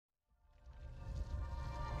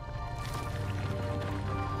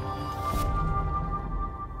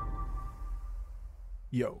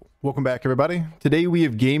Yo, welcome back everybody. Today we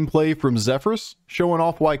have gameplay from Savjz, showing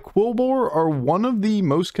off why Quillboar are one of the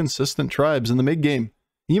most consistent tribes in the mid-game.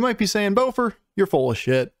 You might be saying, Bofur, you're full of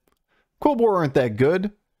shit. Quillboar aren't that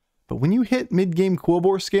good. But when you hit mid-game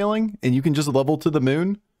Quillboar scaling, and you can just level to the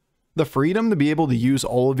moon, the freedom to be able to use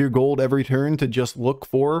all of your gold every turn to just look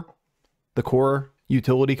for the core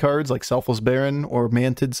utility cards like Selfless Baron or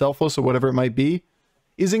Manted Selfless or whatever it might be,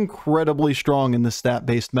 is incredibly strong in the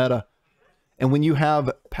stat-based meta. And when you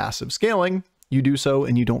have passive scaling, you do so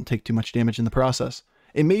and you don't take too much damage in the process.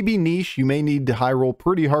 It may be niche, you may need to high roll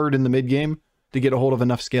pretty hard in the mid game to get a hold of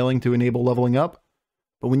enough scaling to enable leveling up.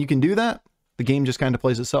 But when you can do that, the game just kind of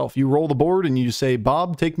plays itself. You roll the board and you just say,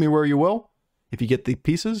 Bob, take me where you will. If you get the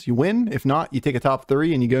pieces, you win. If not, you take a top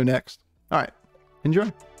 3 and you go next. All right,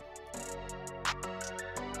 enjoy.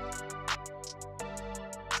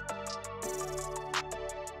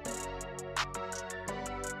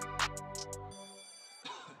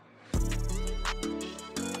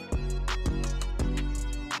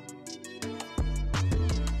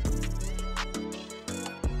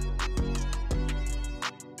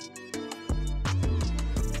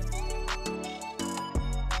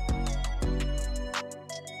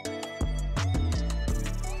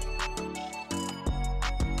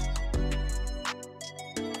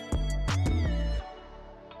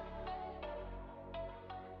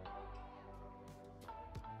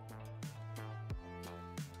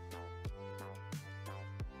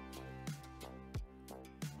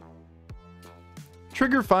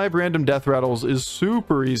 Trigger 5 random death rattles is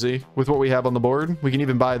super easy with what we have on the board. We can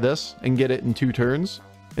even buy this and get it in 2 turns.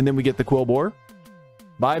 And then we get the Quillboar.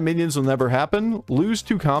 Buy minions will never happen. Lose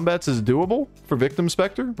 2 combats is doable for Victim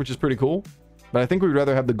Spectre, which is pretty cool. But I think we'd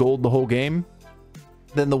rather have the gold the whole game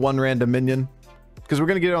than the 1 random minion. Because we're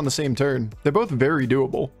going to get it on the same turn. They're both very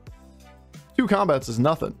doable. 2 combats is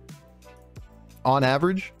nothing. On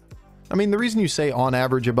average. I mean, the reason you say on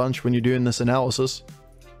average a bunch when you're doing this analysis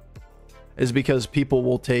is because people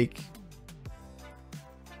will take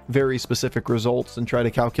very specific results and try to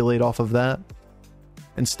calculate off of that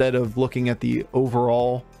instead of looking at the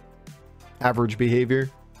overall average behavior.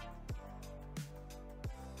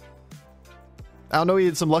 I don't know, he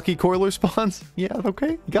had some lucky coiler spawns. Yeah,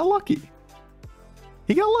 okay, he got lucky.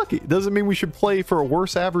 He got lucky. Doesn't mean we should play for a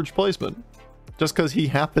worse average placement just because he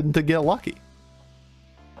happened to get lucky.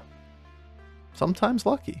 Sometimes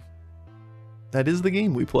lucky. That is the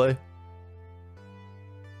game we play.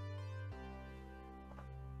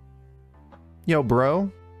 Yo,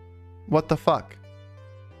 bro. What the fuck?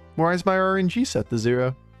 Why is my RNG set to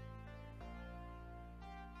 0?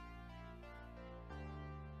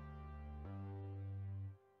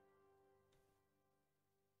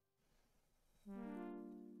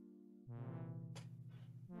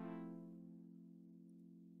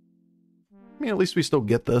 I mean, at least we still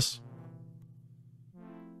get this.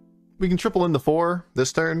 We can triple in the 4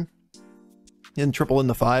 this turn, and triple in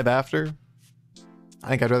the 5 after. I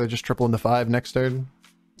think I'd rather just triple in the 5 next turn.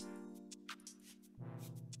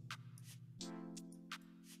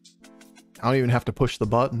 I don't even have to push the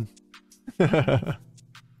button.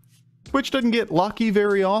 Twitch doesn't get lucky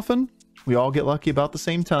very often. We all get lucky about the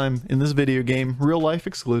same time in this video game, real life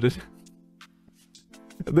excluded.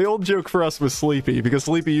 The old joke for us was Sleepy, because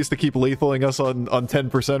Sleepy used to keep lethaling us on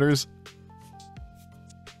 10%ers.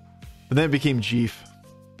 And then it became Jeef.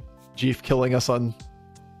 Jeef killing us on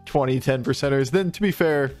 20 10%ers. Then, to be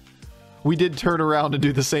fair, we did turn around and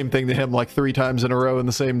do the same thing to him like 3 times in a row in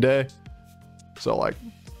the same day. So, like,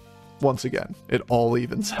 once again, it all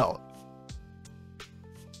evens out.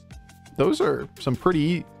 Those are some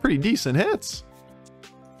pretty decent hits.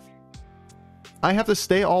 I have to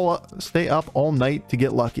stay up all night to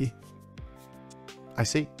get lucky. I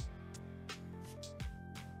see.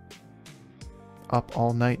 Up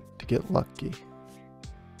all night to get lucky.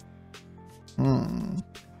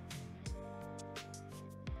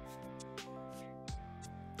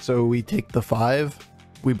 So we take the 5,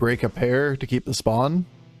 we break a pair to keep the spawn.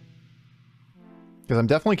 Because I'm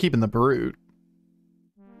definitely keeping the brute.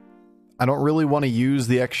 I don't really want to use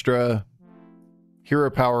the extra hero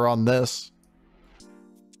power on this. So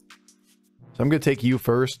I'm going to take you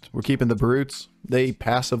first. We're keeping the brutes. They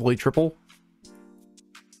passively triple.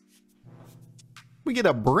 We get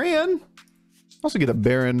a Bran. Also get a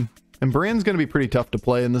Baron. And Bran's going to be pretty tough to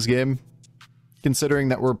play in this game, considering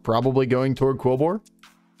that we're probably going toward Quillboar.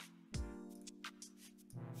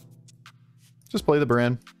 Just play the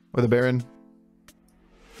Bran or the Baron.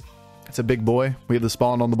 It's a big boy. We have the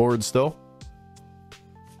spawn on the board still.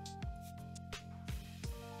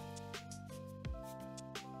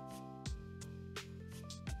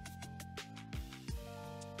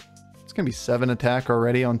 It's going to be 7 attack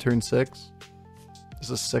already on turn 6. This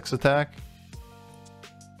is 6 attack.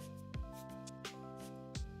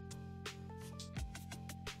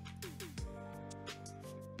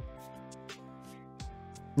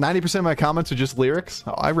 %90 of my comments are just lyrics.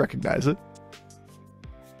 Oh, I recognize it.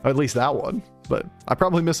 Or at least that one. But I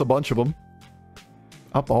probably miss a bunch of them.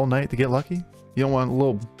 Up all night to get lucky? You don't want a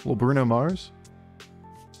little Bruno Mars?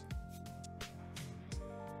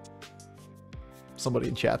 Somebody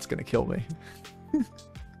in chat's gonna kill me.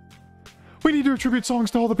 We need to attribute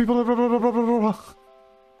songs to all the people. Blah, blah, blah, blah, blah, blah.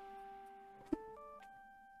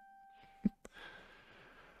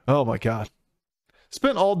 Oh my god.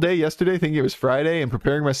 Spent all day yesterday thinking it was Friday and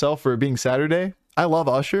preparing myself for it being Saturday. I love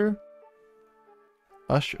Usher.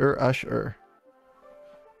 Usher.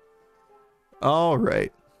 All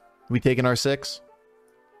right. We taking our 6?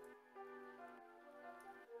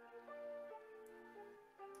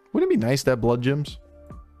 Wouldn't it be nice to have blood gems?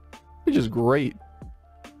 It's just great.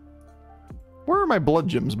 Where are my blood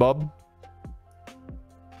gems, bub?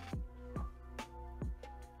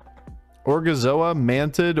 Orgazoa,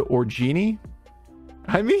 Mantid, or Genie?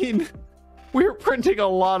 I mean, we're printing a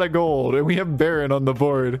lot of gold and we have Baron on the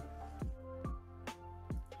board.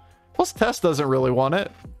 Plus Tess doesn't really want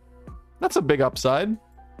it. That's a big upside.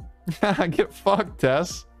 Get fucked,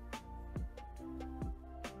 Tess.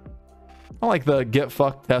 I like the get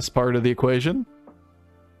fucked Tess part of the equation.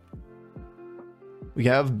 We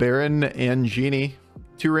have Baron and Genie.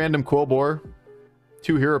 2 random Quillboar.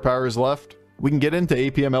 2 hero powers left. We can get into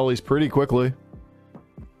APM Ellie's pretty quickly.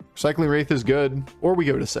 Recycling Wraith is good. Or we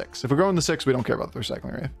go to 6. If we're going to 6, we don't care about the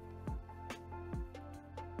Recycling Wraith.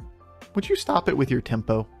 Would you stop it with your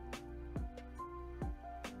tempo?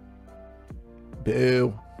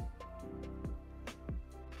 Boo.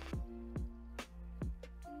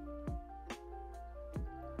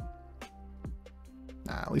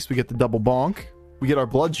 At least we get the double bonk. We get our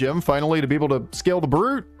blood gem finally to be able to scale the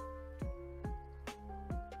brute.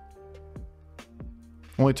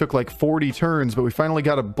 Only took like 40 turns, but we finally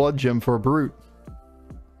got a blood gem for a brute.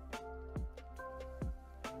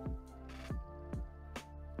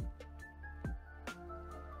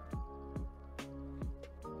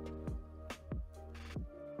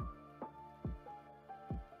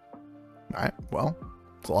 Alright, well,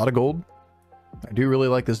 it's a lot of gold. I do really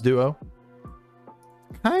like this duo.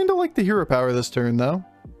 Kinda like the hero power this turn, though.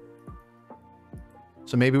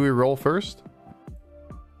 So maybe we roll first?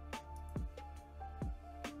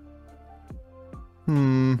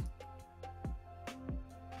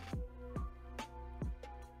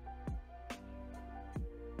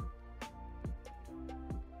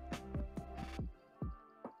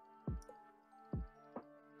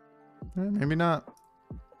 Maybe not.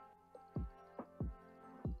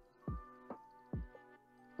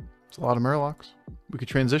 It's a lot of Murlocs. We could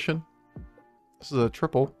transition. This is a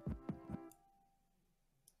triple.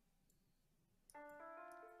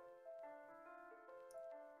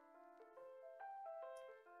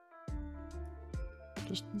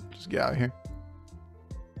 Just get out of here.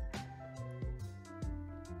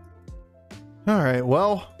 All right,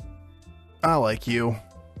 well, I like you.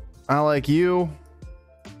 I like you.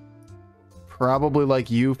 Probably like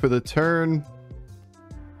you for the turn.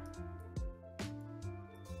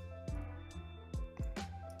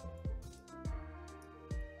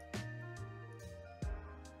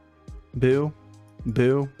 Boo,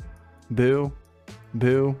 boo, boo,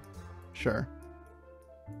 boo. Sure.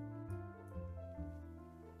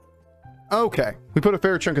 Okay, we put a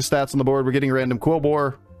fair chunk of stats on the board. We're getting random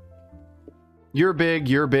Quillboar. You're big,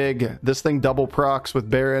 you're big. This thing double procs with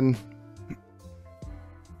Baron.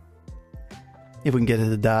 If we can get it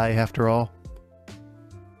to die, after all.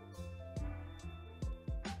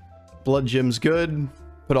 Blood Gem's good.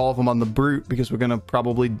 Put all of them on the Brute because we're going to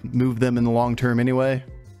probably move them in the long term anyway.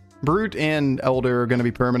 Brute and Elder are going to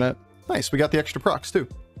be permanent. Nice, we got the extra procs too.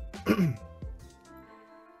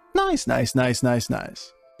 Nice, nice, nice, nice,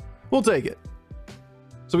 nice. We'll take it.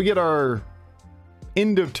 So we get our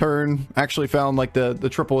end of turn. Actually found like the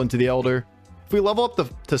triple into the Elder. If we level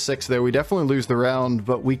up to 6 there, we definitely lose the round,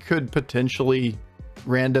 but we could potentially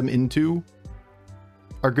random into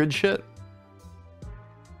our good shit.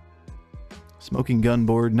 Smoking gun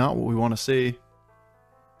board, not what we want to see.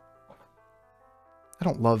 I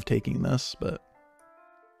don't love taking this, but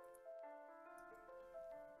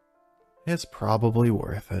it's probably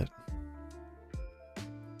worth it.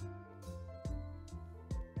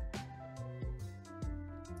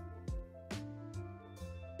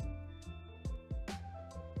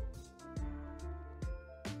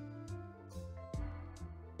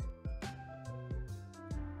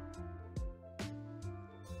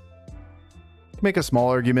 Make a small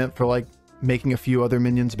argument for like making a few other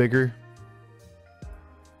minions bigger.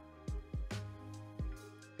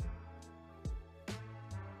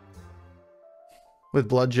 With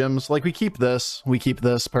blood gems, like we keep this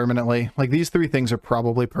permanently. Like these three things are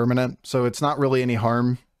probably permanent, so it's not really any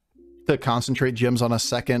harm to concentrate gems on a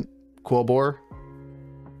second Quillboar.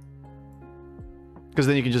 Because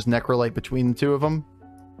then you can just necrolite between the two of them.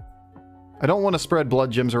 I don't want to spread blood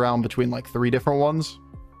gems around between like 3 different ones.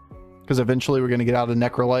 Because eventually we're going to get out of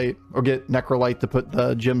necrolite, or get necrolite to put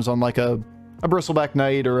the gems on like a bristleback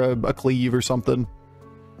knight or a cleave or something.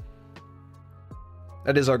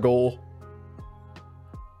 That is our goal.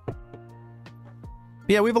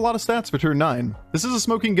 Yeah, we have a lot of stats for turn 9. This is a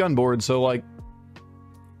smoking gun board, so like,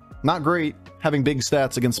 not great having big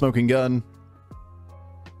stats against smoking gun.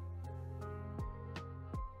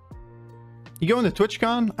 You going to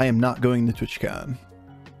TwitchCon? I am not going to TwitchCon.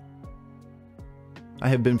 I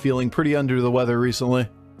have been feeling pretty under the weather recently.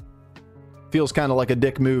 Feels kind of like a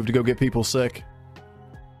dick move to go get people sick.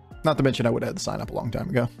 Not to mention I would have had to sign up a long time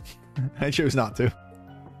ago. I chose not to.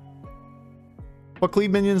 What cleave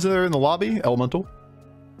minions are there in the lobby? Elemental.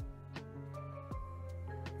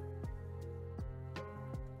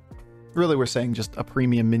 Really, we're saying just a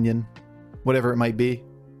premium minion. Whatever it might be.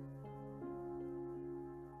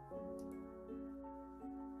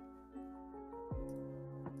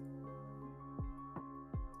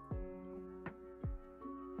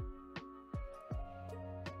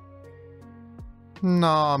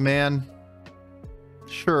 Nah, man.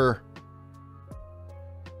 Sure.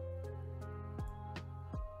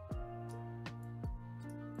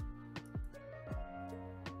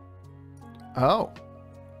 Oh.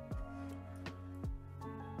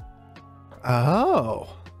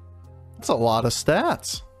 Oh. That's a lot of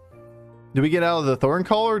stats. Do we get out of the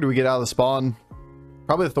Thorncaller or do we get out of the spawn?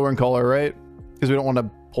 Probably the Thorncaller, right? Because we don't want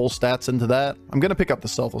to pull stats into that. I'm going to pick up the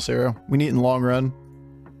Selfless Arrow. We need it in the long run.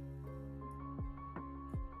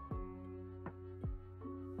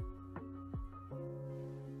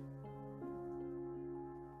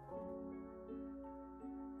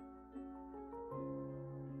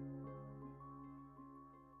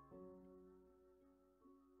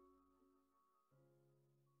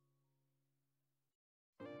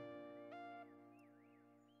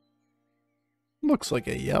 Looks like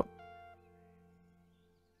a yep.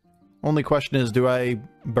 Only question is, do I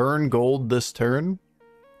burn gold this turn?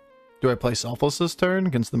 Do I play Selfless this turn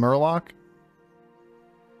against the Murloc?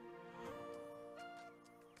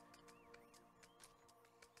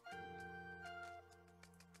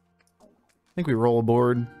 I think we roll a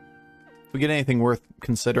board. If we get anything worth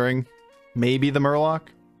considering, maybe the Murloc.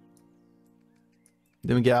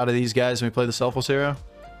 Then we get out of these guys and we play the Selfless Arrow.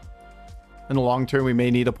 In the long term, we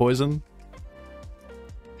may need a poison.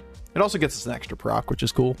 It also gets us an extra proc, which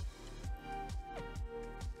is cool.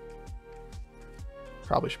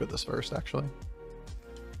 Probably should put this first, actually.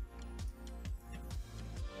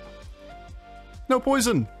 No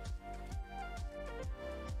poison!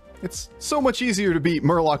 It's so much easier to beat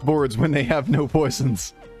Murloc boards when they have no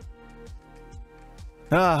poisons.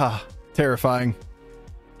 Ah, terrifying.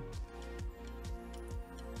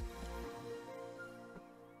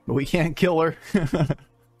 But we can't kill her.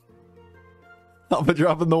 I'll be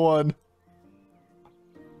dropping the 1.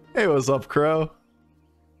 Hey, what's up, Crow?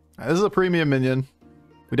 This is a premium minion.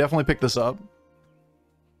 We definitely picked this up.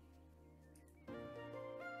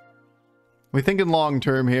 We're thinking long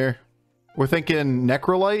term here. We're thinking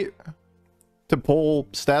Necrolite to pull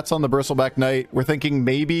stats on the Bristleback Knight. We're thinking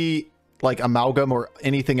maybe like Amalgam or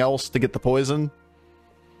anything else to get the poison.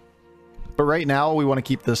 But right now, we want to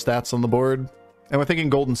keep the stats on the board. And we're thinking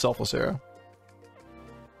Golden Selfless Arrow.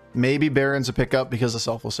 Maybe Baron's a pickup because of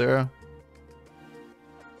Selfless Arrow.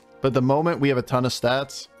 But the moment we have a ton of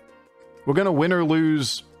stats, we're going to win or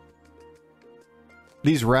lose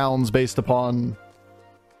these rounds based upon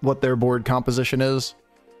what their board composition is.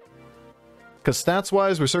 Because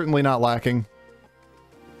stats-wise, we're certainly not lacking.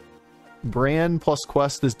 Bran plus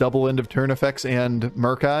Quest is double end of turn effects, and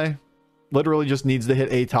Murkai literally just needs to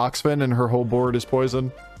hit a Toxfin and her whole board is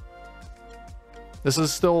poison. This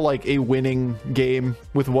is still like a winning game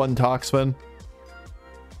with 1 Toxfin.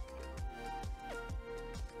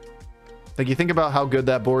 Like, you think about how good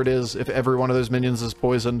that board is if every one of those minions is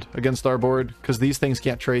poisoned against our board, because these things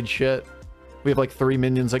can't trade shit. We have like 3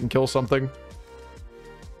 minions that can kill something.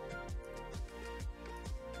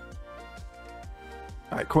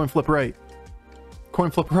 Alright, coin flip right.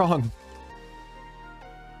 Coin flip wrong.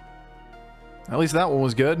 At least that one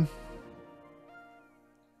was good.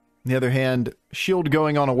 On the other hand, shield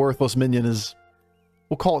going on a worthless minion is,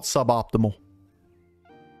 we'll call it suboptimal.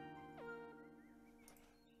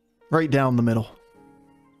 Right down the middle.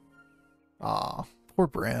 Ah, poor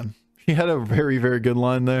Bran. He had a very, very good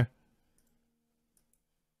line there.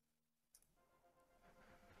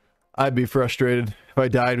 I'd be frustrated if I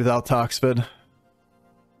died without Toxfid.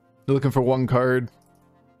 You're looking for one card.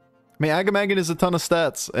 I mean, Agamagan is a ton of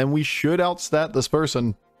stats, and we should outstat this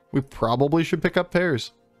person. We probably should pick up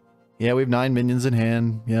pairs. Yeah, we have 9 minions in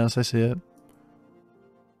hand. Yes, I see it.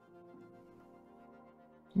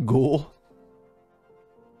 Ghoul.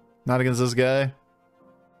 Not against this guy.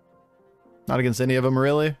 Not against any of them,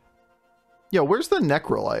 really. Yo, where's the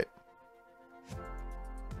Necrolite?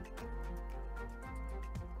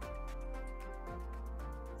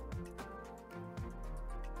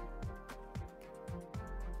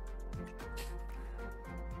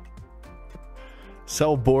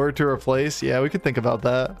 Sell Boar to replace? Yeah, we could think about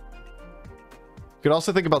that. We could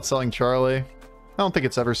also think about selling Charlie. I don't think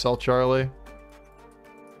it's ever sell Charlie.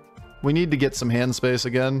 We need to get some hand space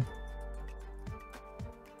again.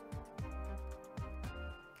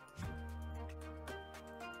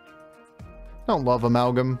 Don't love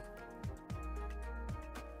Amalgam.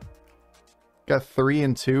 Got 3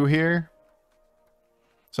 and 2 here.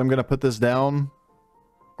 So I'm going to put this down.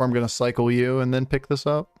 Or I'm going to cycle you and then pick this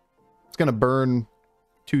up. It's going to burn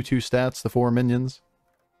 2/2 stats to 4 minions.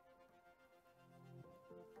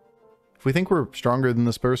 If we think we're stronger than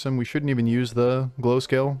this person, we shouldn't even use the glow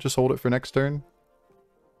scale. Just hold it for next turn.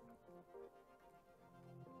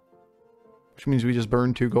 Which means we just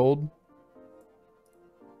burn 2 gold.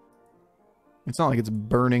 It's not like it's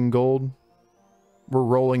burning gold. We're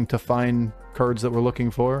rolling to find cards that we're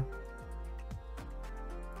looking for.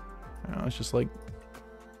 It's just like...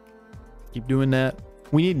 keep doing that.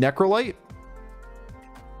 We need Necrolite.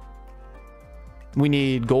 We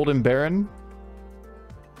need Golden Baron.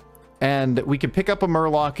 And we can pick up a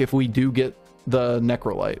Murloc if we do get the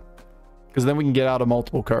Necrolite. Because then we can get out of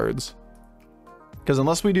multiple cards. Because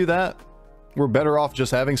unless we do that, we're better off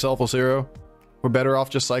just having Selfless Hero. We're better off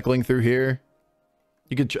just cycling through here.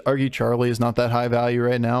 You could argue Charlie is not that high value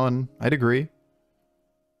right now, and I'd agree.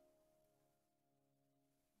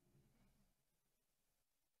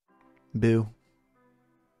 Boo.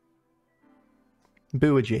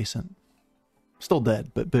 Boo adjacent. Still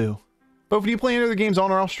dead, but boo. But do you play any other games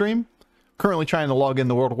on or off stream? Currently trying to log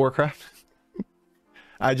into World of Warcraft.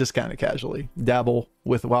 I just kind of casually dabble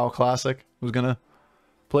with WoW Classic. Was gonna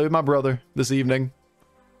play with my brother this evening.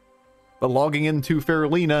 But logging into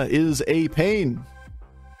Faralina is a pain.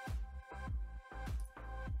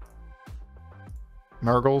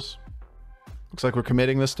 Murgles. Looks like we're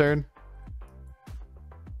committing this turn.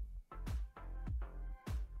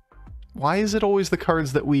 Why is it always the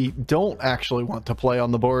cards that we don't actually want to play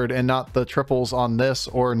on the board and not the triples on this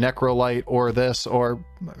or Necrolite or this or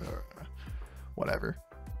whatever?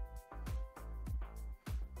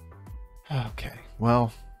 Okay,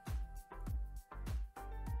 well...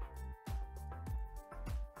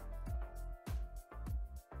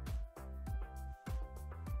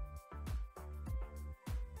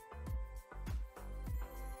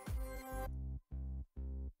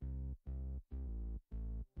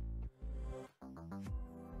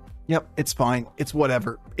 Yep, it's fine. It's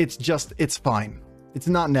whatever. It's fine. It's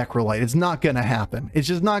not Necrolite. It's not gonna happen. It's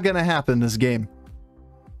just not gonna happen this game.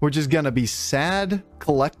 We're just gonna be sad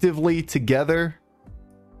collectively together.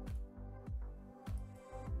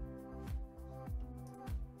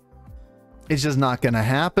 It's just not gonna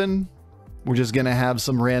happen. We're just gonna have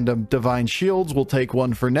some random Divine Shields. We'll take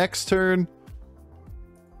one for next turn.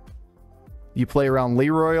 You play around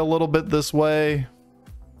Leroy a little bit this way.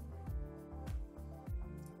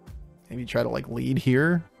 Maybe try to like lead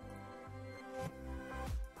here.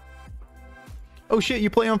 Oh shit, you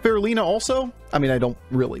play on Faralina also? I mean, I don't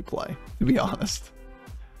really play, to be honest.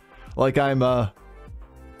 Like I'm a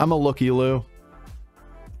looky-loo.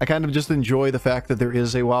 I kind of just enjoy the fact that there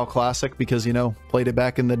is a WoW Classic because, you know, played it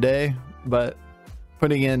back in the day, but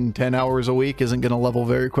putting in 10 hours a week isn't going to level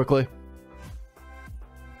very quickly.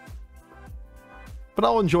 But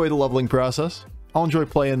I'll enjoy the leveling process. I'll enjoy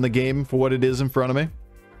playing the game for what it is in front of me.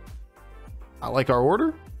 I like our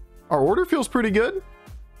order. Our order feels pretty good.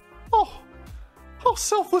 Oh,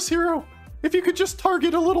 Selfless Hero. If you could just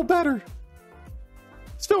target a little better.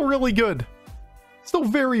 Still really good. Still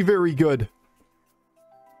very, very good.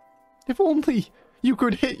 If only you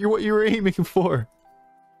could hit what you were aiming for.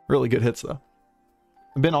 Really good hits, though.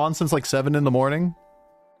 I've been on since like 7 in the morning.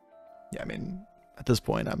 Yeah, I mean, at this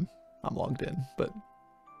point, I'm logged in, but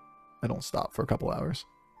I don't stop for a couple hours.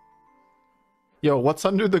 Yo, what's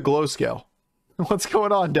under the glow scale? What's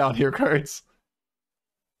going on down here, cards?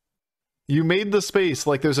 You made the space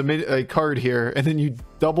like there's a card here, and then you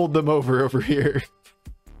doubled them over here.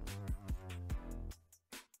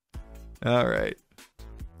 All right.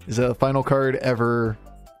 Is the final card ever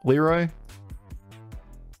Leroy?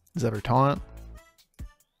 Is ever Taunt?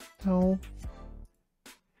 No.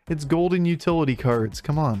 It's golden utility cards.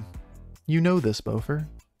 Come on. You know this, Bofur.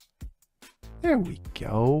 There we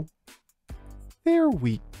go. There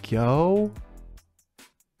we go.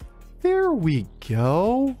 There we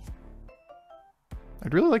go.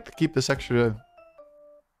 I'd really like to keep this extra...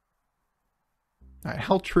 Alright,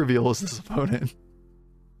 how trivial is this opponent?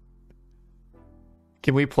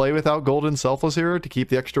 Can we play without Golden Selfless Hero to keep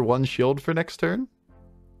the extra 1 shield for next turn?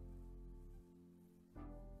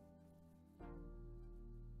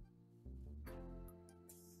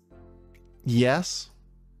 Yes.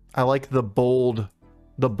 I like the bold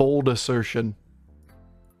assertion.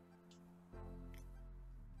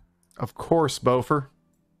 Of course, Bofur.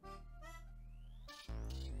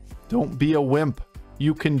 Don't be a wimp.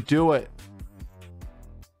 You can do it.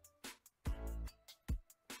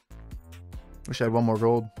 Wish I had 1 more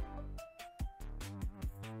gold.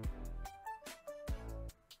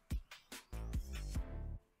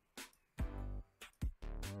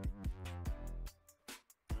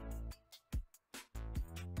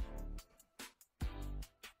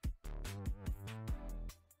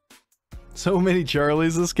 So many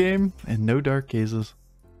Charlies this game, and no Dark Gazes.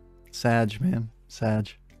 Savjz, man.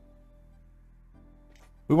 Savjz.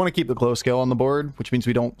 We want to keep the glow scale on the board, which means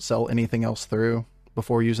we don't sell anything else through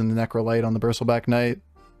before using the Necrolite on the Bristleback Knight,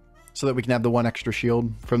 so that we can have the 1 extra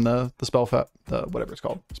shield from the whatever it's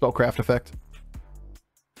called, Spellcraft effect.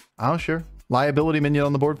 Oh, sure. Liability minion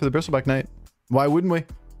on the board for the Bristleback Knight. Why wouldn't we?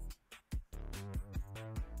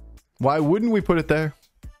 Why wouldn't we put it there?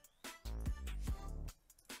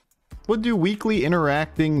 What do weakly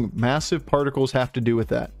interacting massive particles have to do with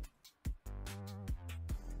that?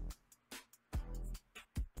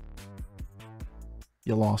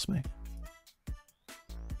 You lost me.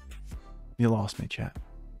 You lost me, chat.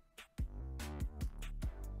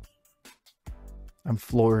 I'm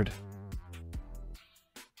floored.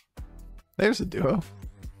 There's a duo.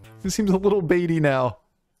 It seems a little baity now.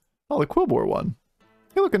 Oh, the Quillboar one.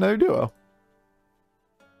 Hey, look, another duo.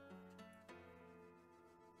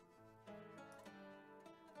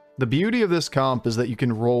 The beauty of this comp is that you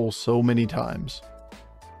can roll so many times.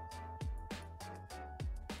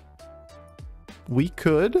 We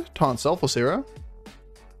could taunt Selfless Hero.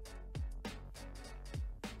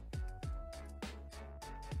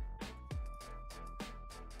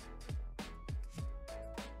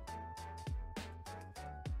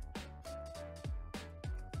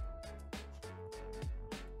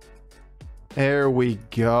 There we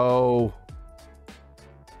go.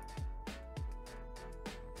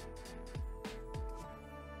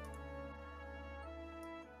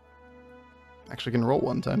 Actually can roll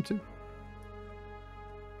 1 time too.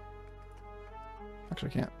 Actually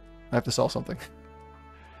I can't. I have to sell something.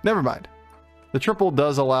 Never mind. The triple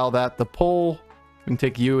does allow that. The pull, we can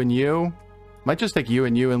take you and you. Might just take you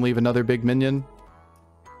and leave another big minion.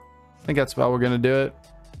 I think that's how we're gonna do it.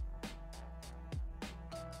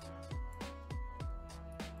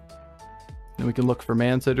 Then we can look for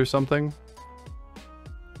Mantid or something.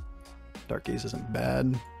 Dark Gaze isn't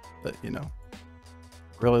bad, but you know.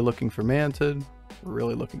 Really looking for Mantid. We're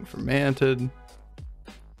really looking for Mantid.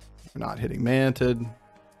 We're not hitting Mantid.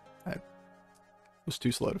 I was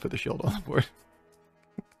too slow to put the shield on the board.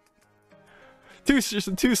 too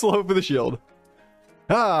slow for the shield.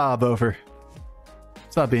 Ah, Bofur.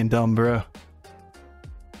 Stop being dumb, bro.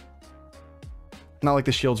 Not like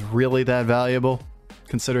the shield's really that valuable,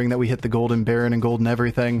 considering that we hit the Golden Baron and Golden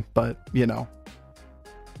everything, but, you know.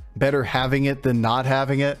 Better having it than not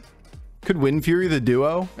having it. Could Wind Fury the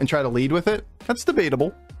duo and try to lead with it? That's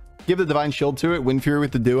debatable. Give the Divine Shield to it, Wind Fury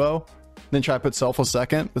with the duo, then try to put Selfless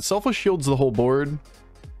second. But Selfless shields the whole board.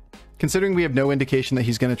 Considering we have no indication that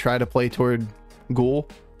he's going to try to play toward Ghoul.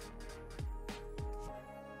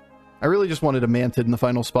 I really just wanted a Mantid in the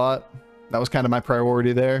final spot. That was kind of my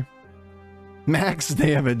priority there. Max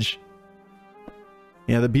damage.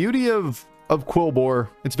 Yeah, the beauty of Quillboar,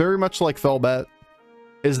 it's very much like felbat,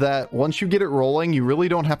 is that once you get it rolling, you really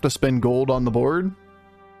don't have to spend gold on the board.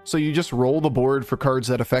 So you just roll the board for cards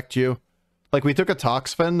that affect you. Like we took a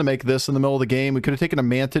Toxfen to make this in the middle of the game. We could have taken a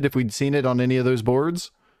Mantid if we'd seen it on any of those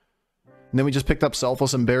boards. And then we just picked up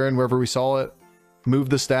Selfless and Baron wherever we saw it.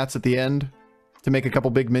 Moved the stats at the end to make a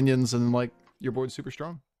couple big minions, and like your board's super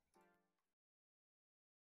strong.